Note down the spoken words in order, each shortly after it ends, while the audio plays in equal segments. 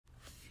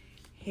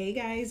Hey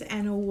guys,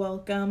 and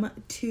welcome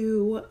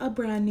to a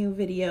brand new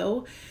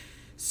video.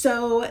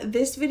 So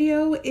this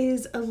video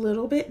is a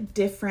little bit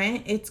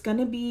different. It's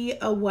gonna be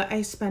a what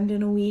I spend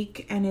in a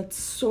week, and it's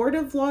sort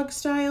of vlog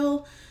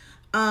style.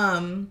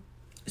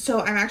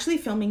 So I'm actually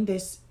filming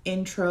this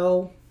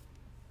intro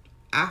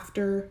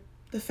after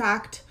the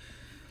fact,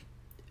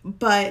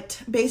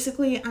 but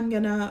basically I'm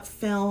gonna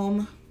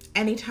film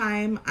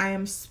anytime I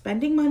am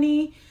spending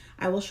money.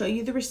 I will show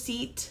you the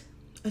receipt,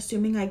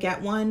 assuming I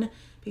get one,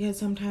 because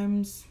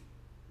sometimes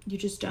you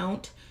just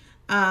don't,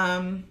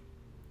 and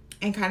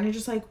kind of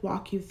just like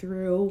walk you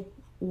through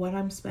what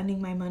I'm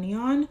spending my money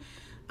on.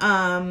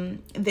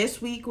 This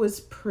week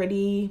was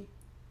pretty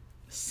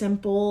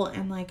simple,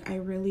 and like I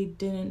really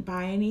didn't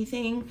buy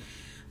anything,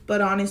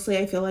 but honestly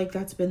I feel like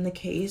that's been the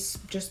case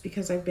just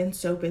because I've been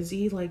so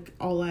busy. Like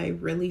all I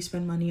really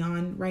spend money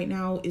on right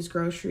now is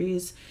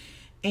groceries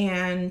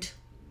and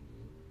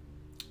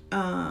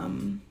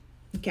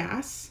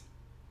gas,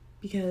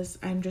 because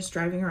I'm just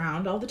driving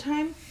around all the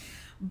time.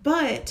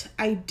 But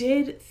I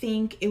did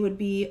think it would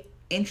be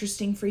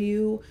interesting for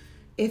you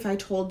if I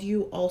told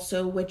you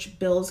also which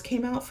bills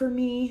came out for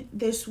me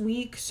this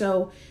week.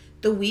 So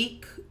the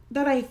week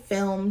that I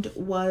filmed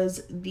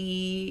was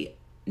the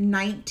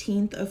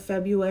 19th of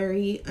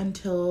February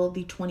until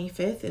the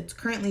 25th. It's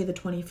currently the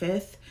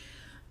 25th.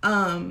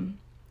 And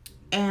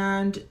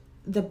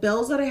the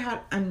bills that I had,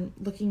 I'm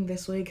looking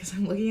this way because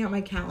I'm looking at my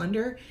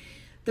calendar.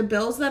 The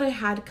bills that I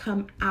had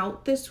come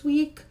out this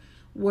week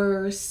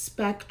were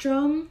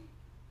Spectrum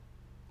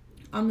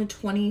on the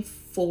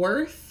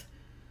 24th.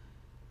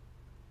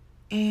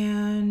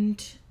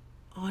 And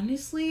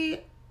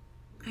honestly,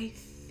 I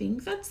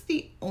think that's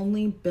the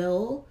only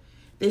bill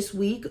this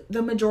week.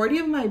 The majority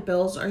of my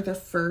bills are the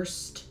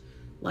first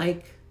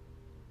through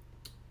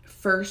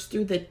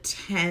the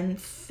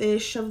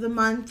 10th-ish of the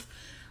month.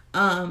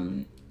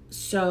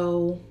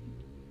 So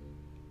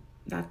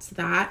that's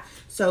that.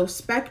 So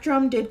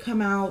Spectrum did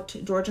come out.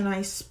 George and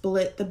I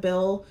split the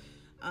bill.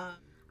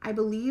 I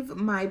believe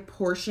my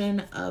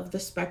portion of the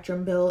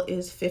Spectrum bill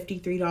is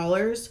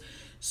 $53.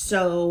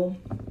 So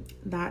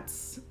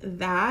that's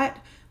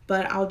that.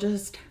 But I'll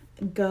just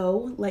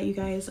go let you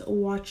guys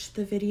watch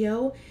the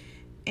video,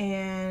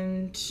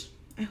 and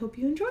I hope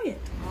you enjoy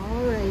it.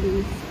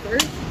 Alrighty,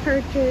 first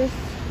purchase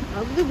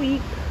of the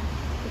week.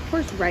 Of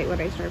course, right when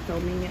I start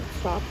filming it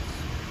stops.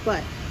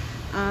 But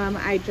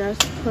I just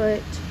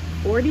put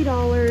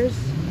 $40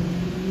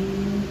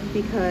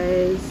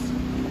 because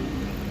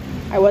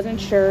I wasn't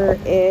sure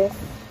if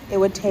it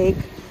would take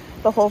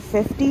the whole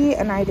 $50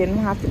 and I didn't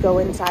have to go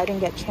inside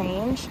and get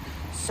change.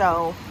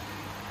 So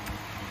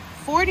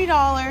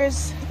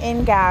 $40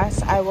 in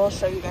gas. I will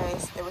show you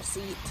guys the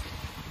receipt,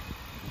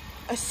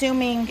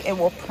 assuming it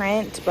will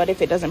print, but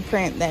if it doesn't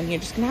print, then you're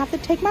just gonna have to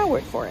take my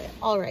word for it.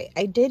 All right,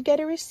 I did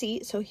get a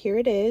receipt, so here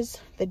it is.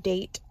 The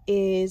date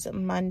is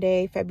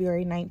Monday,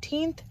 February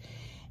 19th.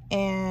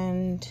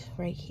 And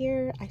right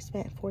here, I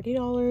spent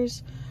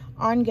 $40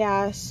 on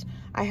gas.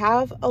 I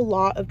have a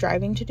lot of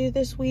driving to do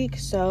this week,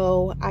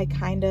 so I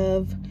kind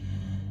of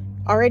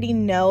already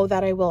know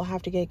that I will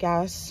have to get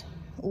gas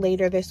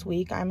later this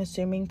week. I'm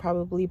assuming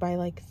probably by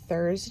like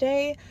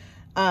Thursday.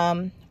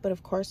 But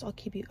of course, I'll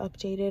keep you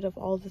updated of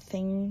all the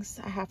things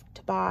I have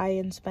to buy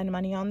and spend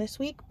money on this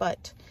week.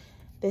 But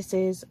this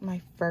is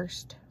my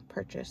first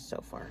purchase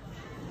so far.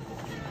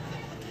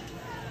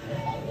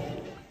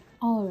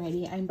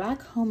 Alrighty, I'm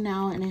back home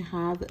now and I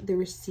have the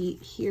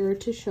receipt here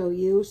to show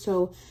you.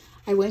 So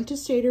I went to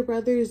Stater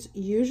Brothers.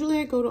 Usually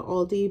I go to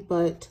Aldi,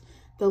 but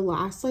the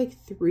last like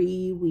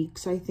 3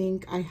 weeks I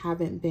think I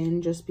haven't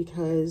been, just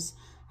because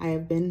I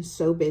have been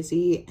so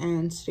busy,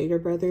 and Stater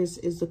Brothers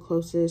is the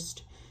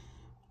closest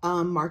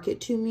market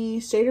to me.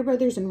 Stater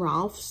Brothers and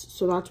Ralph's,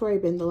 so that's where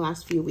I've been the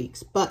last few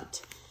weeks.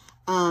 But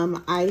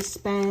I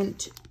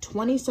spent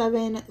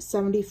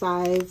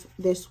 $27.75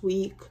 this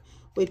week,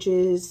 which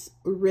is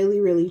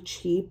really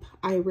cheap.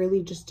 I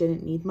really just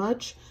didn't need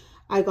much.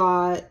 I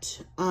got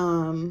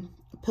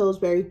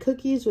Pillsbury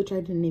cookies, which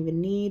I didn't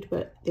even need,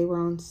 but they were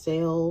on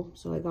sale,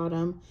 so I got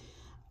them.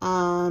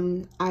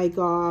 I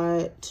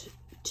got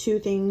 2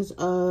 things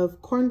of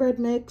cornbread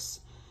mix,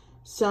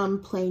 some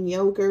plain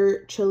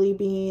yogurt, chili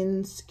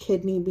beans,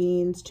 kidney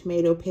beans,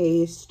 tomato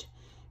paste,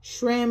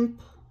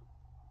 shrimp,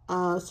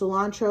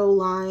 cilantro,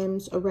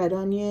 limes, a red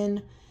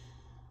onion,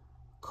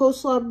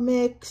 coleslaw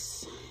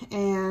mix,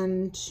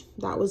 and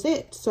that was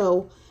it.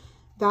 So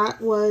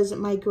that was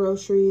my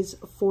groceries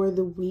for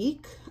the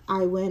week.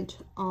 I went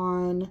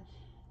on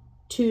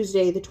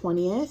Tuesday the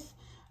 20th.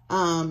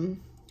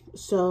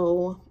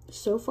 So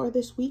far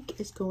this week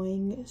is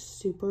going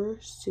super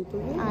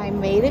good. I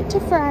made it to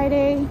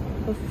Friday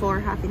before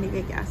having to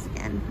get gas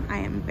again. I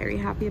am very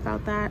happy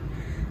about that.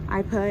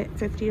 I put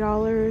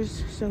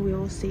 $50, so we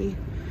will see.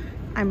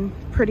 I'm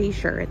pretty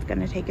sure it's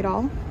gonna take it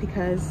all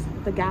because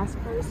the gas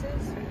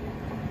prices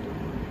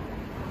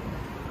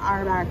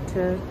are back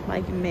to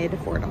like mid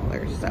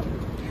 $4. So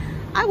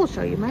I will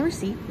show you my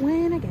receipt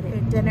when I get it.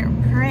 It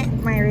didn't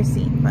print my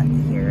receipt, but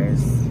here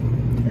is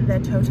the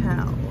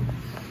total.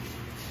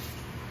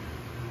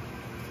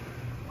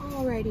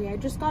 Alrighty, I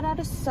just got out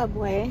of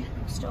Subway.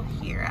 I'm still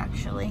here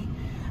actually.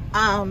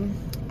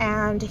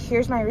 And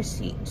here's my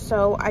receipt.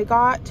 So I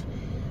got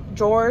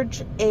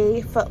George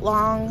a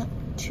foot-long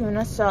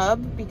tuna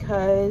sub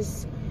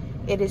because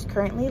it is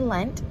currently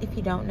Lent, if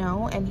you don't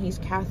know, and he's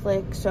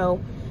Catholic,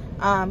 so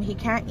he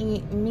can't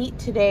eat meat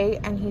today,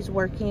 and he's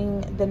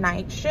working the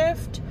night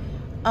shift.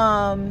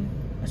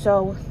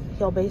 So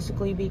he'll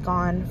basically be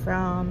gone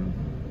from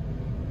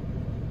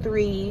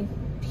 3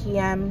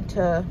 p.m.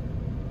 to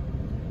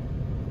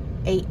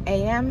 8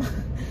 a.m.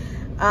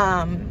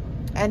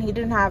 And he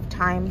didn't have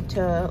time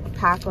to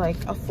pack like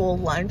a full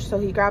lunch, so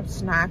he grabbed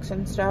snacks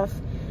and stuff,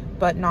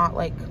 but not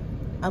like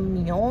a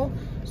meal.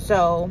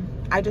 So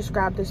I just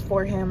grabbed this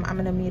for him. I'm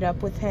gonna meet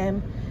up with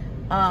him,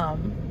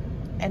 and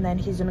then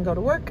he's gonna go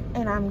to work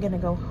and I'm gonna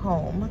go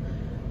home.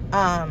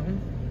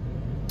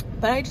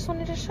 But I just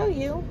wanted to show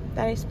you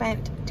that I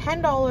spent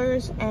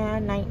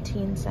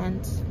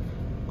 $10.19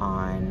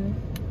 on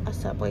a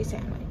Subway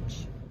sandwich.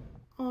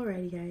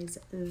 Alrighty guys,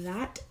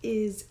 that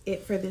is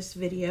it for this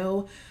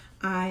video.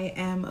 I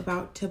am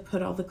about to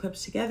put all the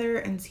clips together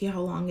and see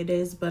how long it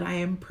is, but I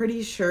am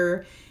pretty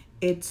sure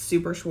it's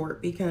super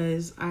short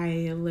because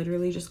I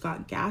literally just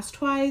got gas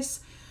twice,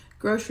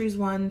 groceries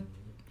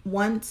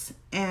once,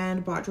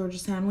 and bought George a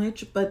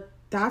sandwich, but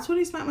that's what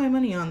I spent my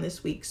money on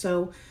this week.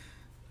 So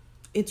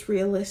it's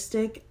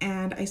realistic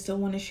and I still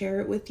want to share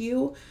it with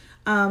you.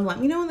 Let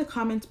me know in the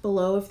comments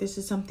below if this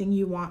is something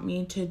you want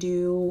me to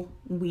do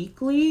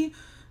weekly.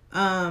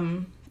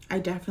 I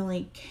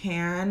definitely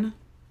can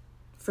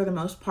for the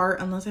most part,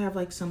 unless I have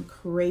like some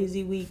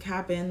crazy week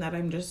happen that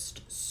I'm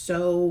just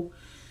so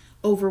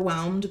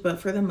overwhelmed. But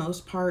for the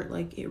most part,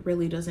 like, it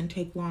really doesn't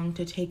take long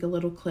to take a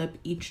little clip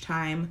each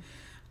time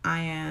I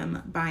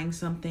am buying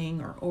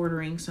something or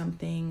ordering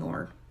something,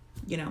 or,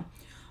 you know,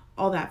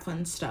 all that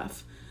fun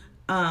stuff.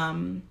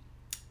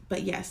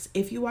 But yes,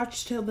 if you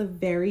watch till the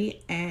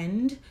very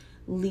end,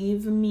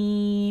 leave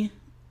me,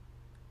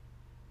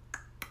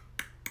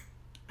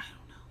 I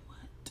don't know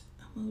what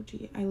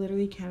emoji. I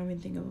literally can't even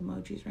think of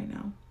emojis right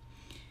now.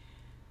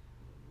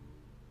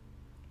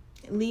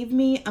 Leave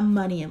me a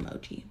money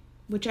emoji.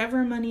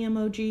 Whichever money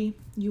emoji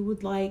you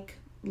would like,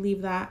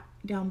 leave that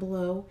down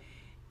below.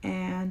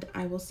 And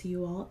I will see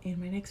you all in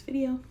my next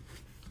video.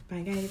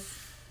 Bye guys.